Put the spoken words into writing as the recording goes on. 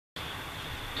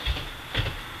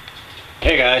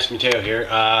Hey guys, Matteo here.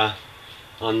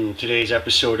 On today's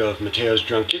episode of Matteos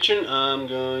Drunk Kitchen, I'm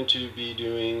going to be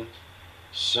doing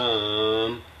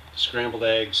some scrambled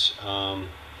eggs,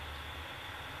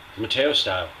 Matteo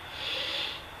style.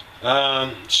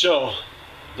 So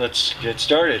let's get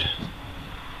started.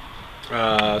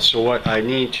 So what I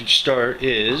need to start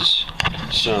is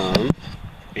some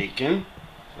bacon.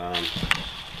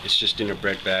 It's just in a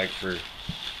bread bag for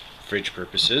fridge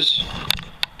purposes.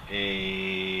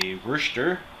 A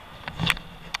Worcester,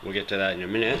 we'll get to that in a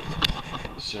minute,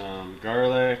 some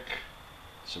garlic,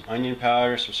 some onion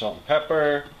powder, some salt and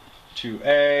pepper, 2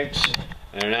 eggs,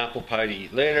 and an apple pie to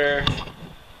eat later,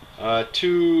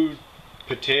 2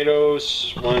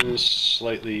 potatoes, one's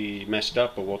slightly messed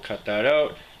up but we'll cut that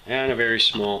out, and a very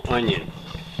small onion.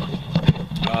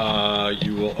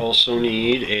 You will also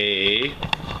need a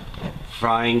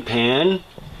frying pan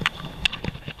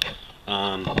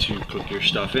to cook your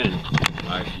stuff in.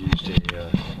 I've used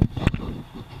a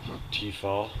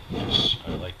Tefal because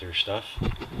I like their stuff.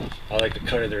 I like the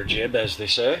cut of their jib, as they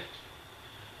say.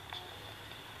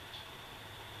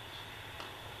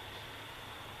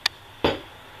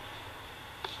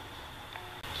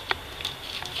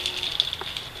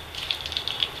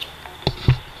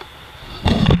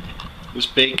 This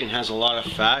bacon has a lot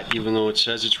of fat, even though it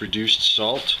says it's reduced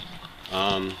salt.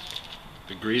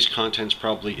 The grease content's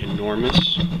probably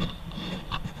enormous.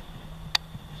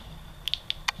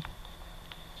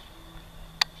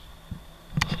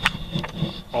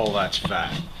 All that's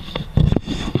fat.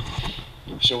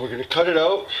 So we're going to cut it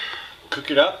out,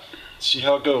 cook it up, see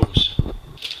how it goes.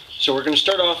 So we're going to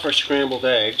start off our scrambled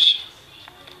eggs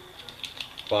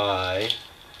by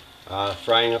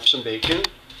frying up some bacon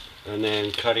and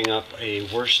then cutting up a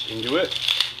wurst into it.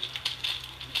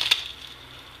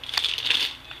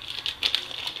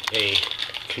 A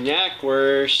cognac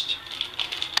wurst.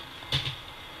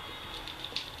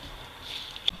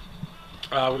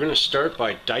 We're going to start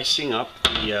by dicing up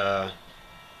the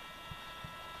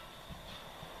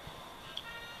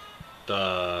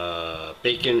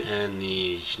bacon and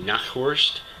the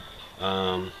knackwurst.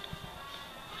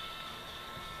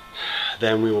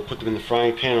 Then we will put them in the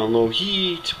frying pan on low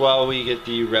heat while we get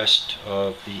the rest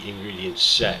of the ingredients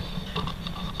set.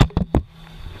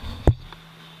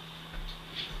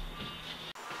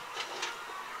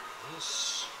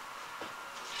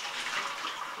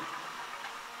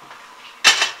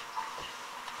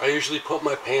 I usually put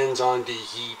my pans on to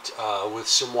heat with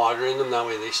some water in them, that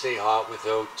way they stay hot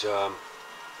without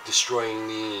destroying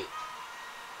the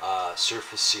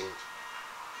surfacing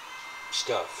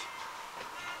stuff.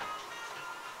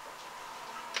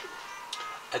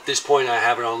 At this point I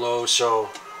have it on low, so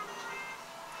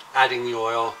adding the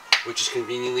oil, which is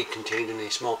conveniently contained in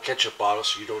a small ketchup bottle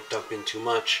so you don't dump in too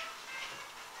much.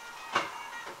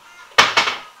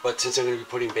 But since I'm going to be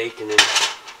putting bacon in,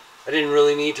 I didn't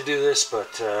really need to do this,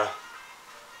 but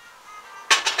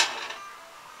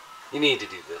you need to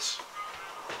do this.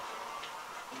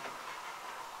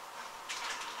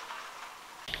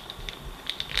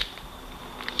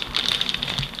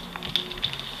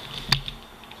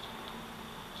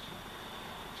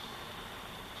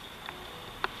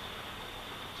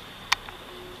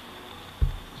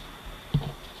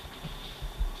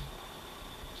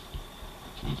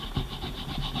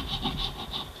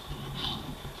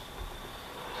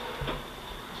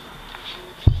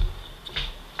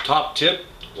 Top tip,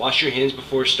 wash your hands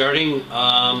before starting,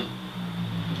 or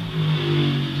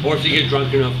if you get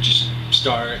drunk enough, just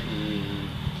start, and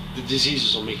the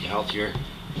diseases will make you healthier.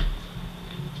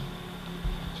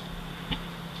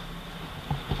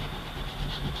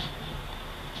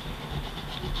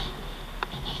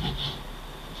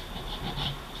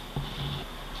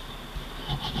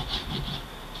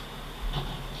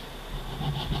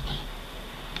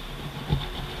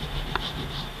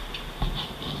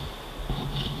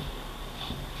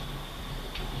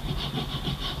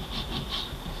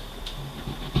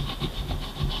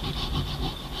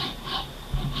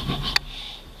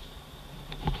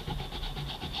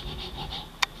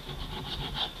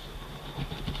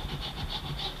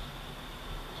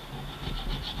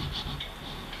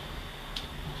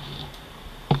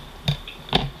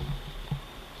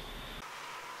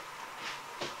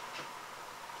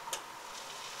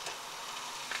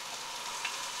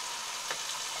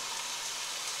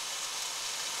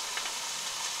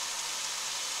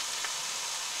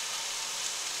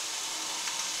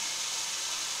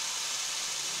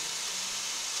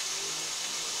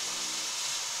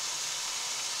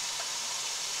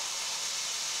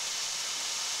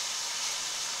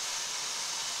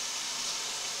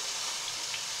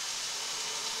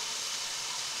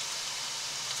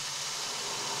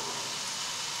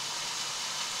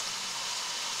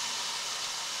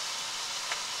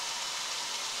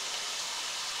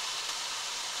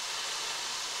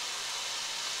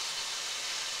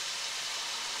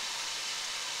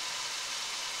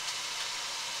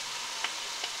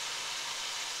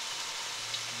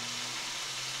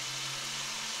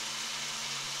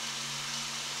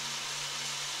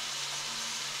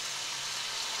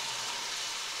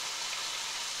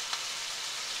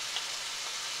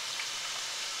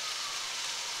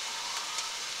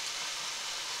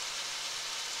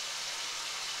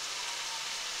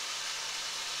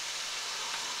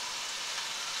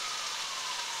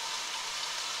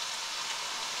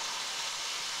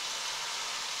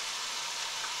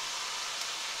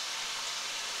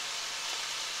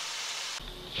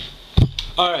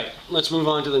 Alright, let's move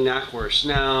on to the knackwurst.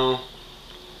 Now,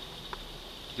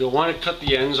 you'll want to cut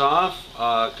the ends off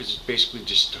because it's basically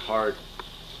just hard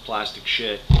plastic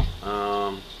shit.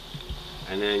 And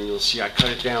then you'll see I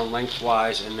cut it down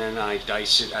lengthwise and then I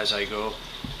dice it as I go.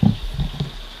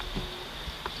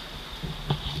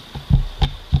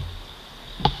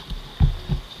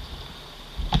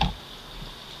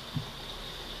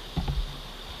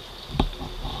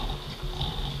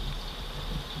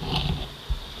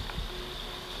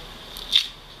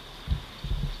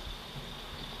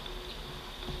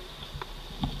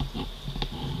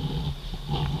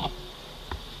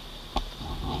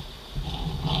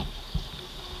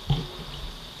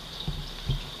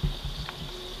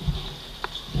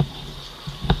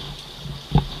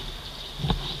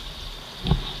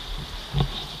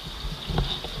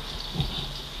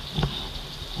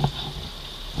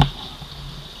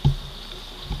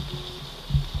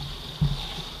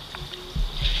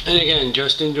 And again,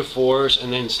 just into fours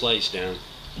and then slice down.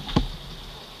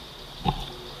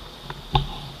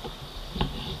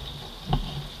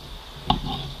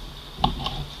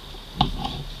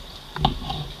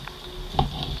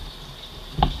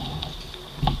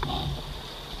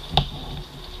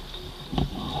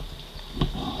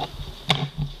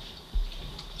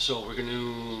 So we're going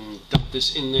to dump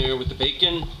this in there with the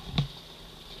bacon.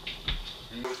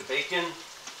 With the bacon.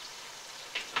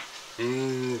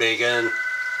 Bacon.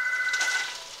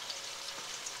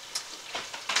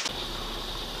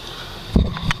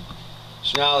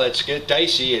 So now let's get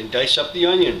dicey and dice up the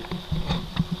onion.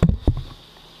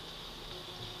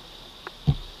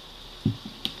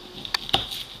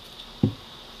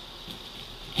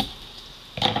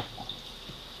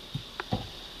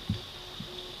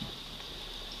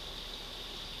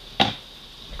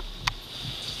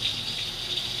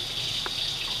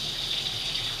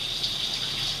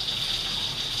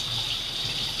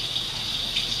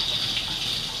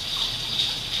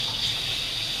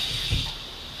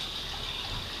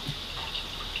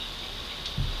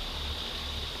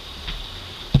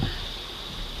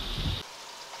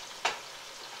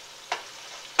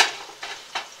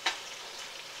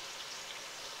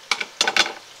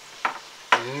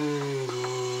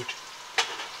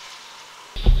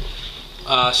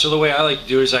 So the way I like to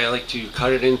do it is I like to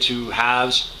cut it into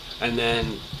halves and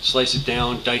then slice it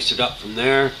down, dice it up from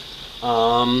there.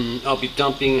 I'll be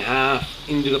dumping half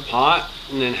into the pot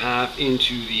and then half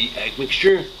into the egg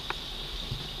mixture.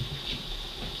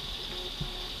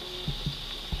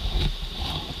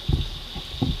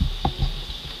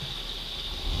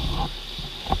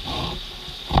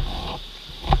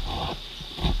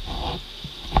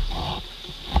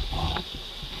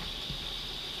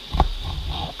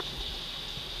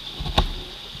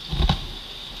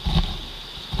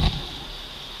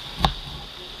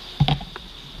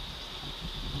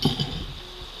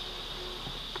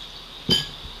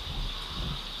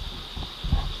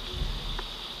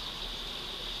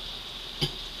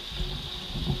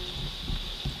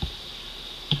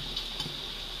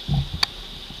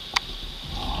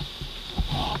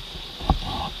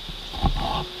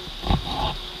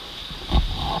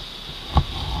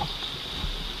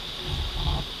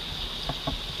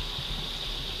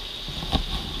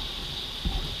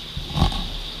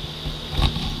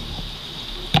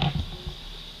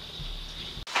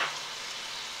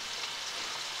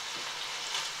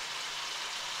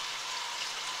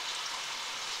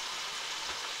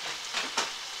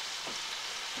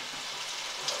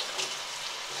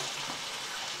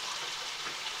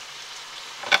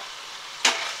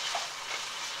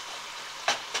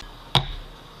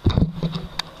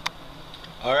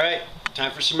 Alright,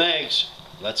 time for some eggs.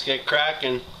 Let's get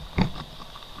cracking.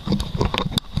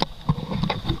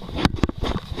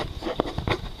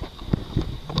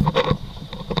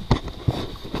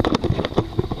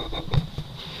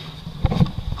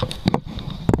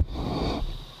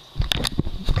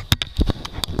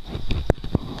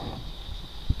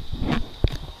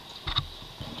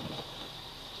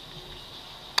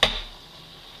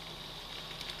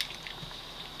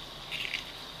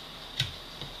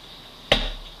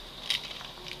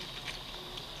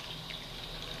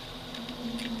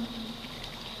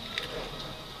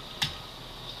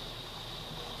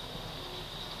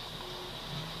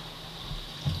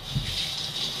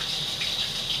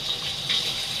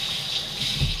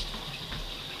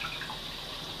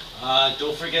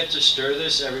 Don't forget to stir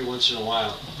this every once in a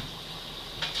while.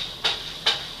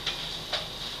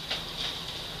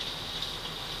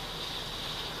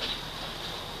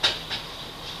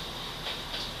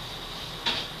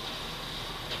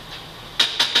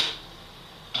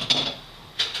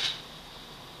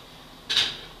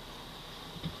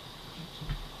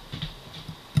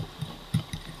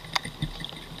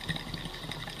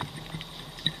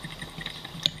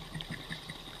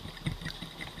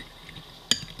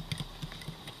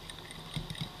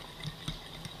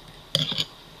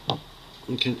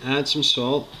 You can add some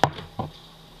salt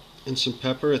and some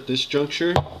pepper at this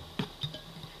juncture.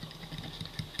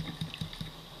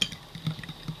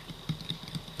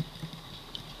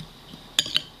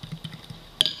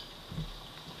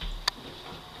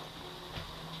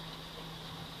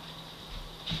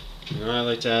 And I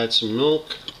like to add some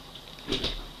milk.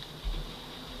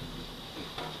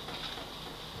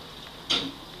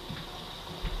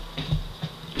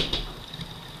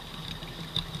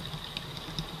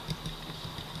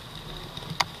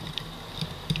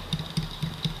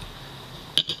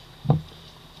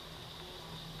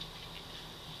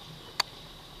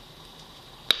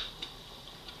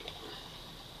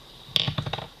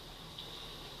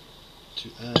 To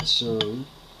add some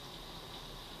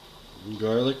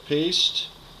garlic paste.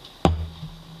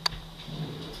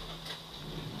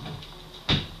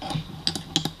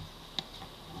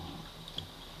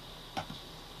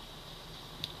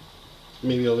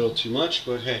 Maybe a little too much,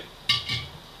 but hey.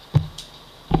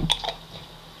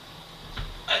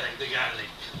 I like the garlic.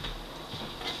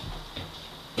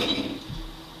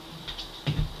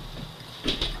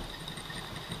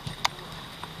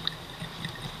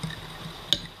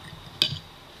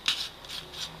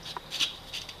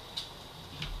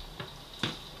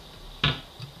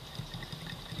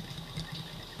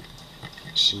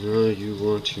 So now you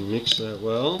want to mix that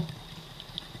well.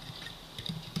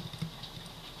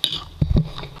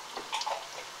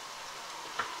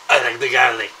 I like the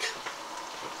garlic.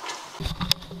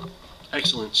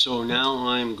 Excellent. So now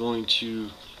I'm going to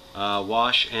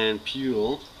wash and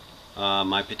peel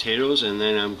my potatoes, and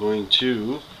then I'm going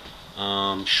to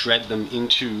shred them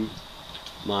into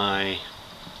my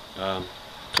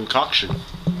concoction.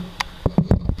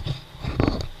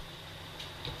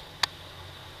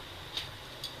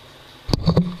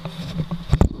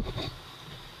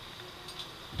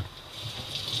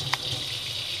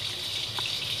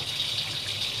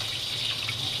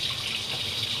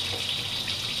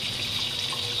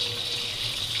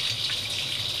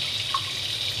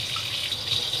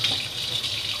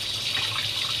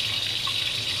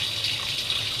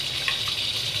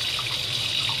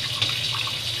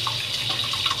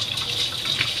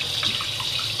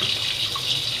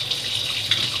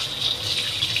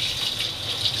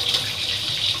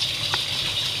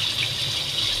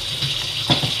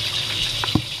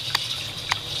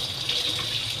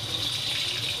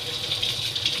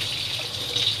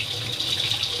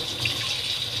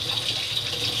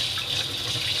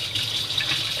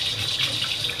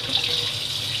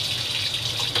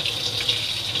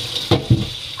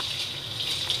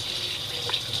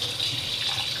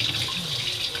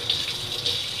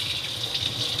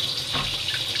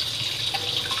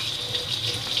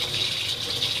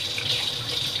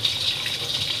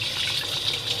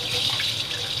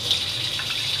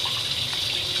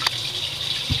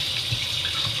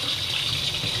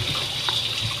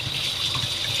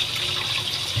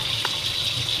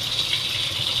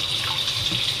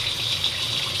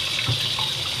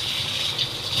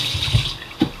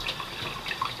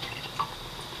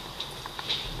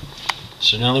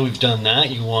 So now that we've done that,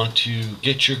 you want to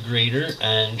get your grater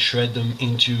and shred them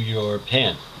into your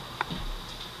pan.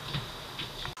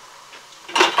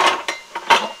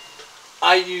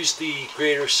 I use the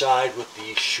grater side with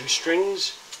the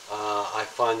shoestrings. I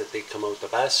find that they come out the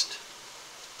best.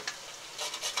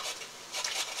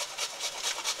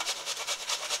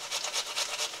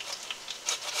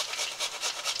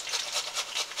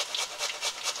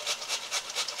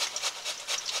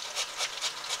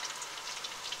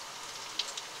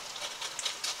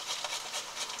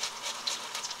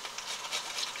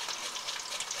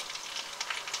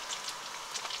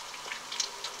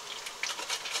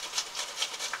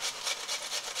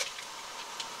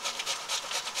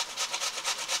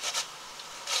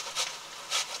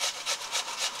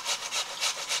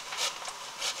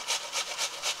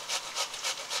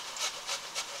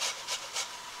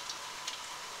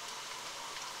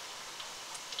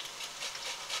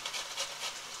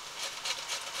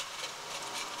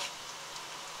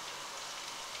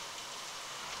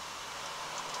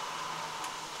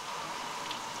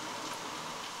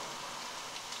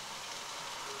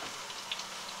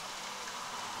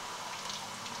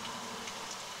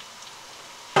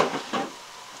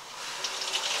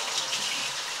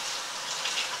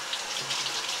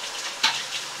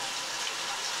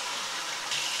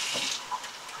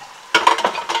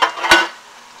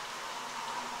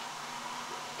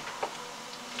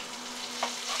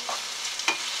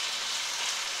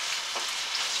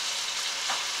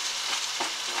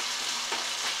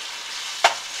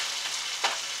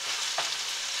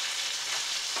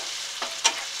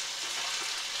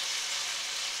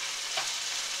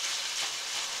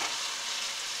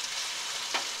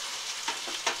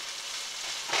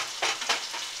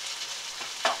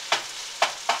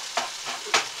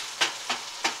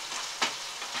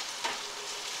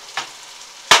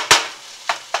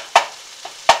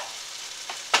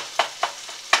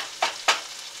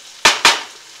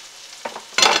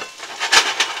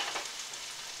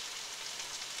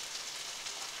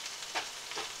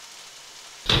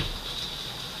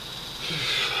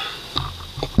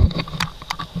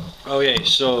 Okay,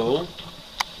 so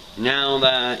now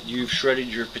that you've shredded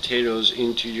your potatoes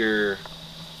into your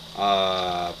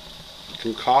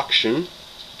concoction,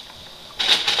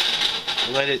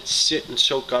 let it sit and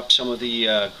soak up some of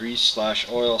the grease slash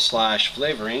oil slash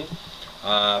flavoring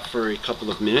for a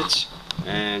couple of minutes,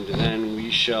 and then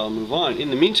we shall move on. In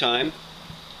the meantime,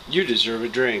 you deserve a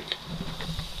drink.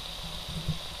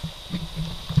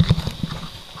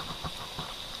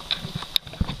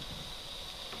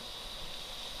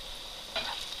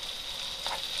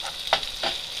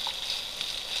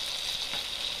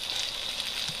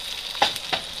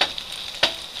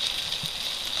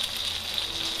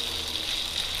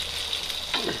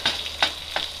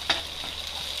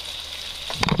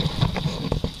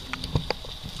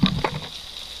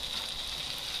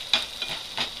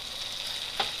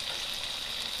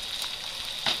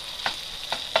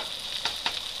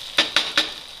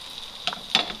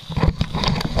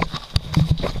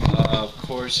 Of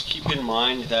course, keep in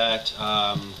mind that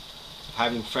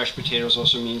having fresh potatoes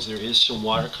also means there is some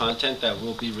water content that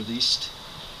will be released.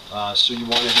 So you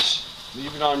want to just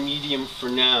leave it on medium for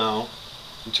now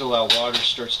until that water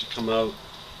starts to come out.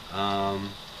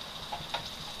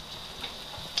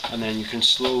 And then you can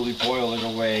slowly boil it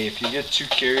away. If you get too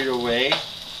carried away,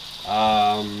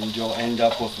 you'll end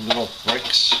up with little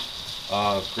bricks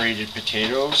of grated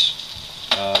potatoes,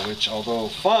 which, although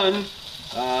fun,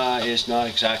 is not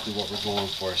exactly what we're going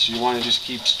for. So you want to just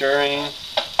keep stirring,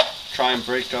 try and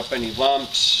break up any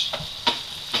lumps.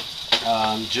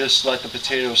 Just let the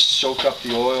potatoes soak up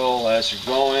the oil as you're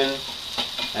going,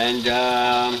 and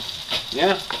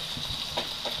yeah.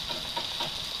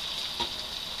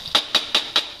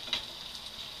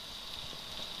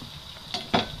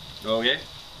 Okay.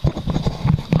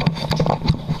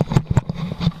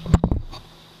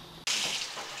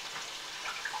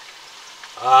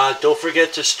 Don't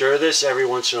forget to stir this every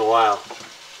once in a while.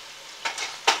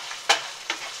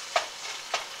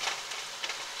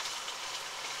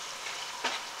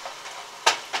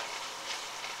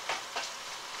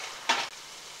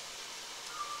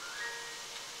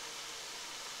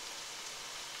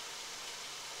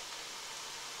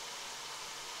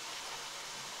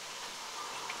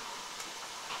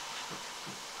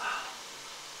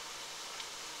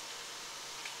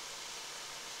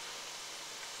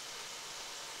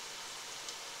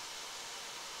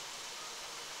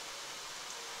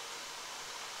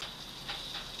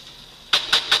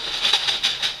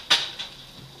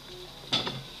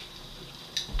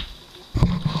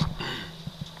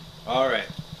 Alright,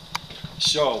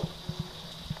 so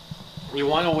you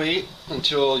want to wait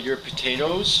until your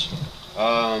potatoes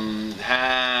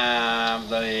have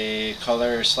the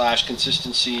color slash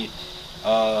consistency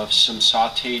of some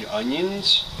sauteed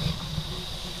onions.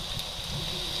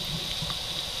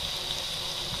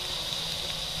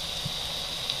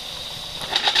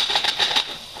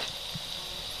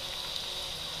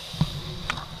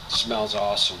 Smells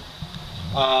awesome.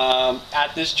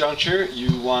 At this juncture,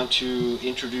 you want to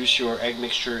introduce your egg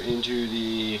mixture into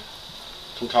the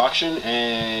concoction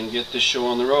and get this show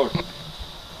on the road.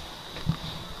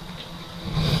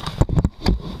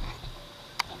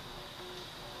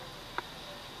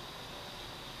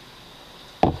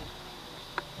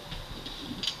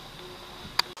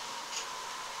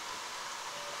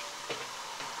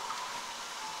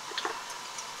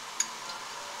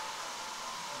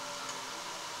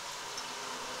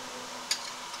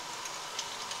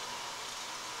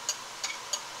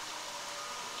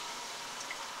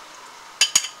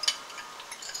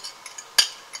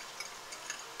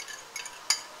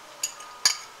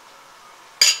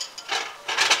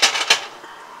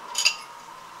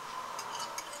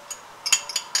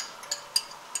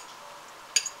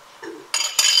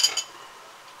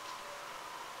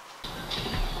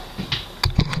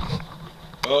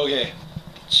 Okay,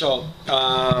 so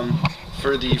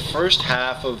for the first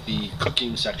half of the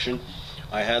cooking section,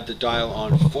 I had the dial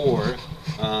on 4.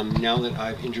 Now that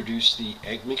I've introduced the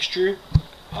egg mixture,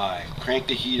 I crank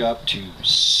the heat up to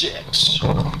 6.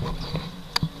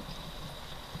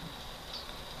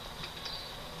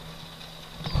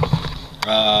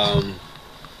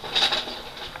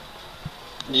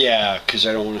 Yeah, because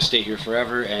I don't want to stay here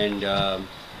forever, and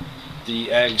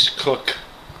the eggs cook.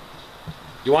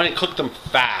 You want to cook them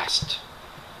fast,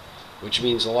 which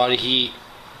means a lot of heat,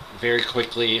 very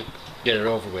quickly, get it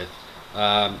over with.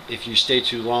 If you stay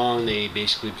too long, they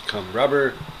basically become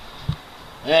rubber,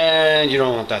 and you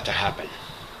don't want that to happen.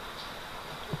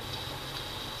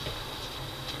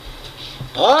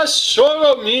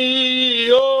 Solo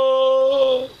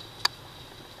mio!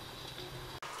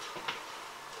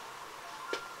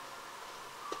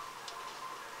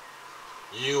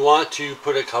 You want to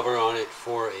put a cover on it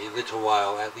for a little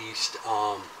while at least,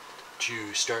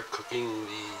 to start cooking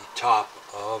the top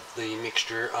of the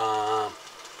mixture.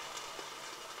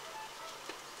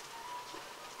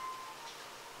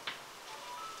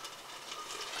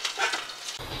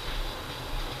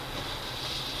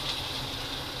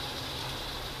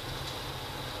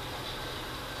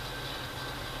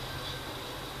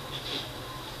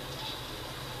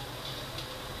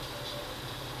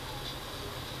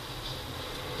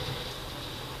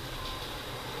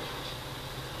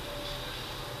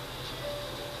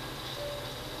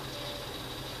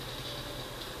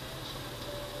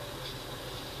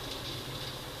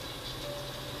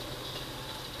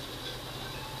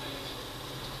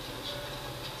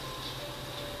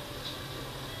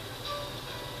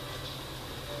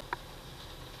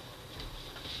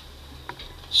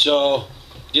 So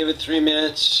give it 3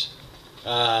 minutes,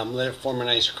 let it form a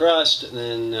nice crust, and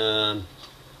then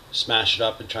smash it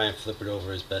up and try and flip it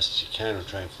over as best as you can, or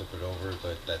try and flip it over,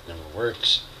 but that never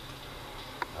works.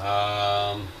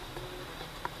 And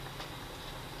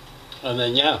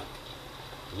then yeah,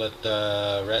 let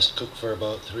the rest cook for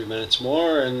about 3 minutes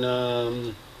more,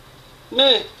 and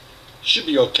should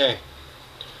be okay.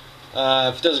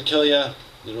 If it doesn't kill you,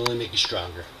 it'll only make you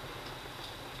stronger.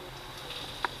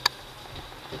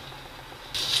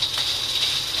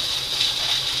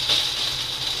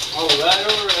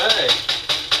 Alright.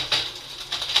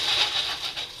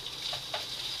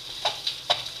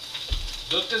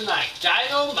 Looking like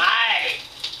dynamite.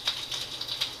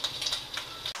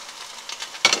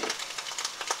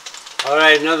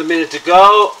 Alright, another minute to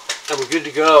go, and we're good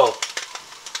to go.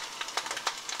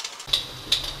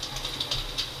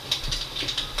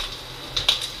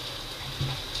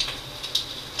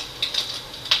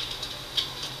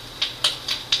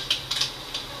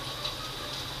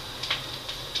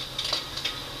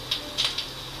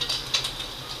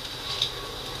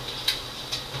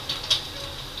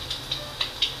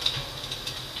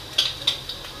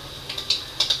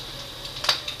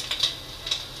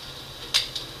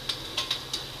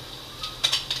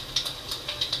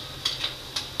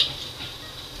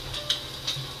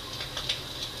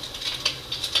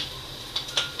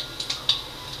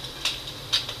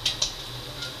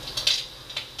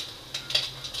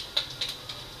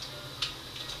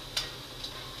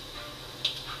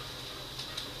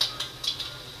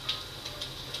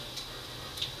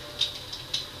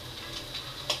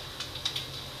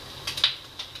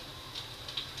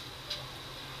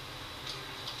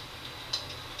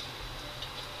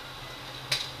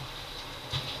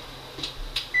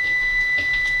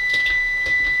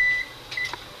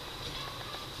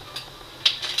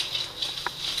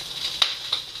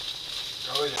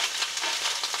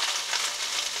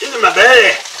 Into my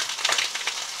belly!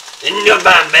 Into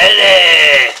my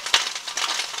belly!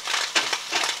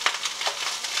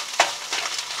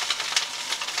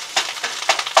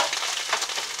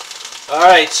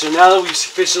 Alright, so now that we've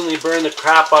sufficiently burned the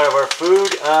crap out of our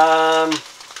food,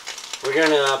 we're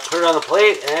gonna put it on the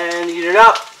plate and eat it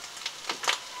up.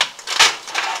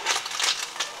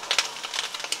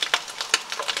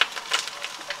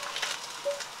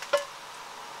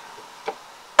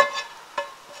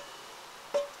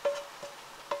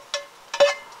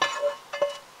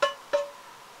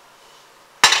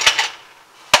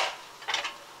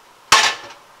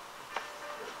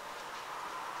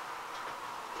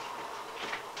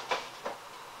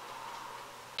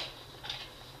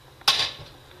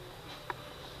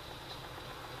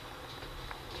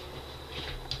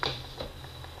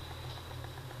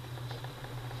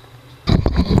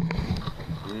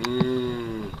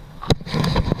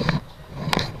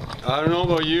 I don't know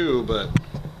about you, but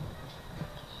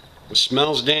it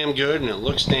smells damn good and it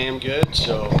looks damn good,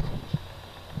 so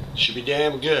it should be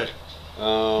damn good.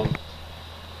 Have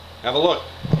a look.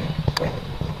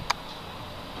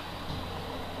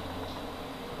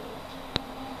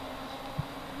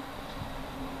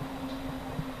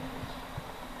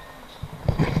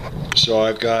 So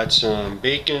I've got some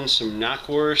bacon, some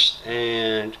knackwurst,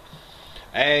 and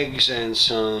eggs, and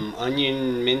some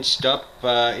onion minced up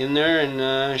in there,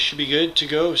 and should be good to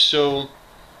go. So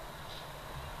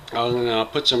I'm gonna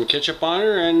put some ketchup on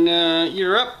her and eat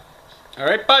her up.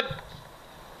 Alright, bud?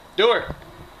 Do her.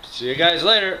 See you guys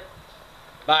later.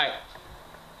 Bye.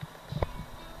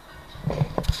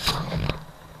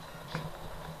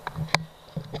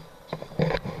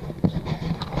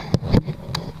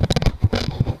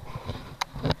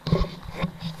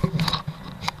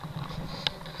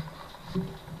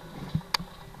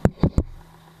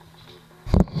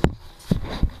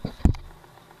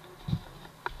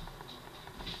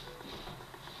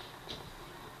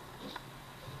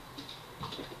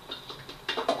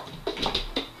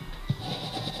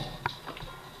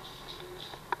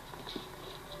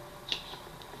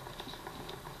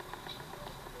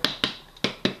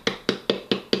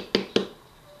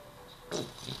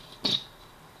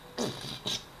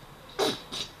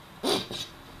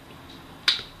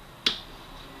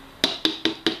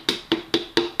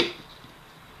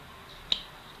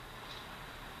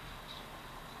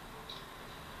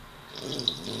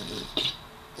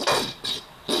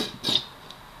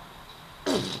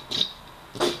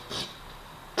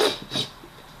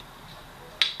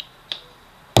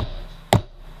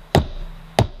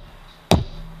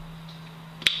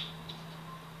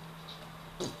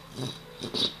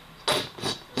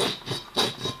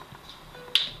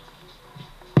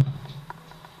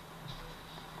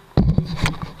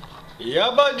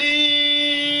 Yeah,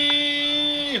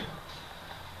 buddy!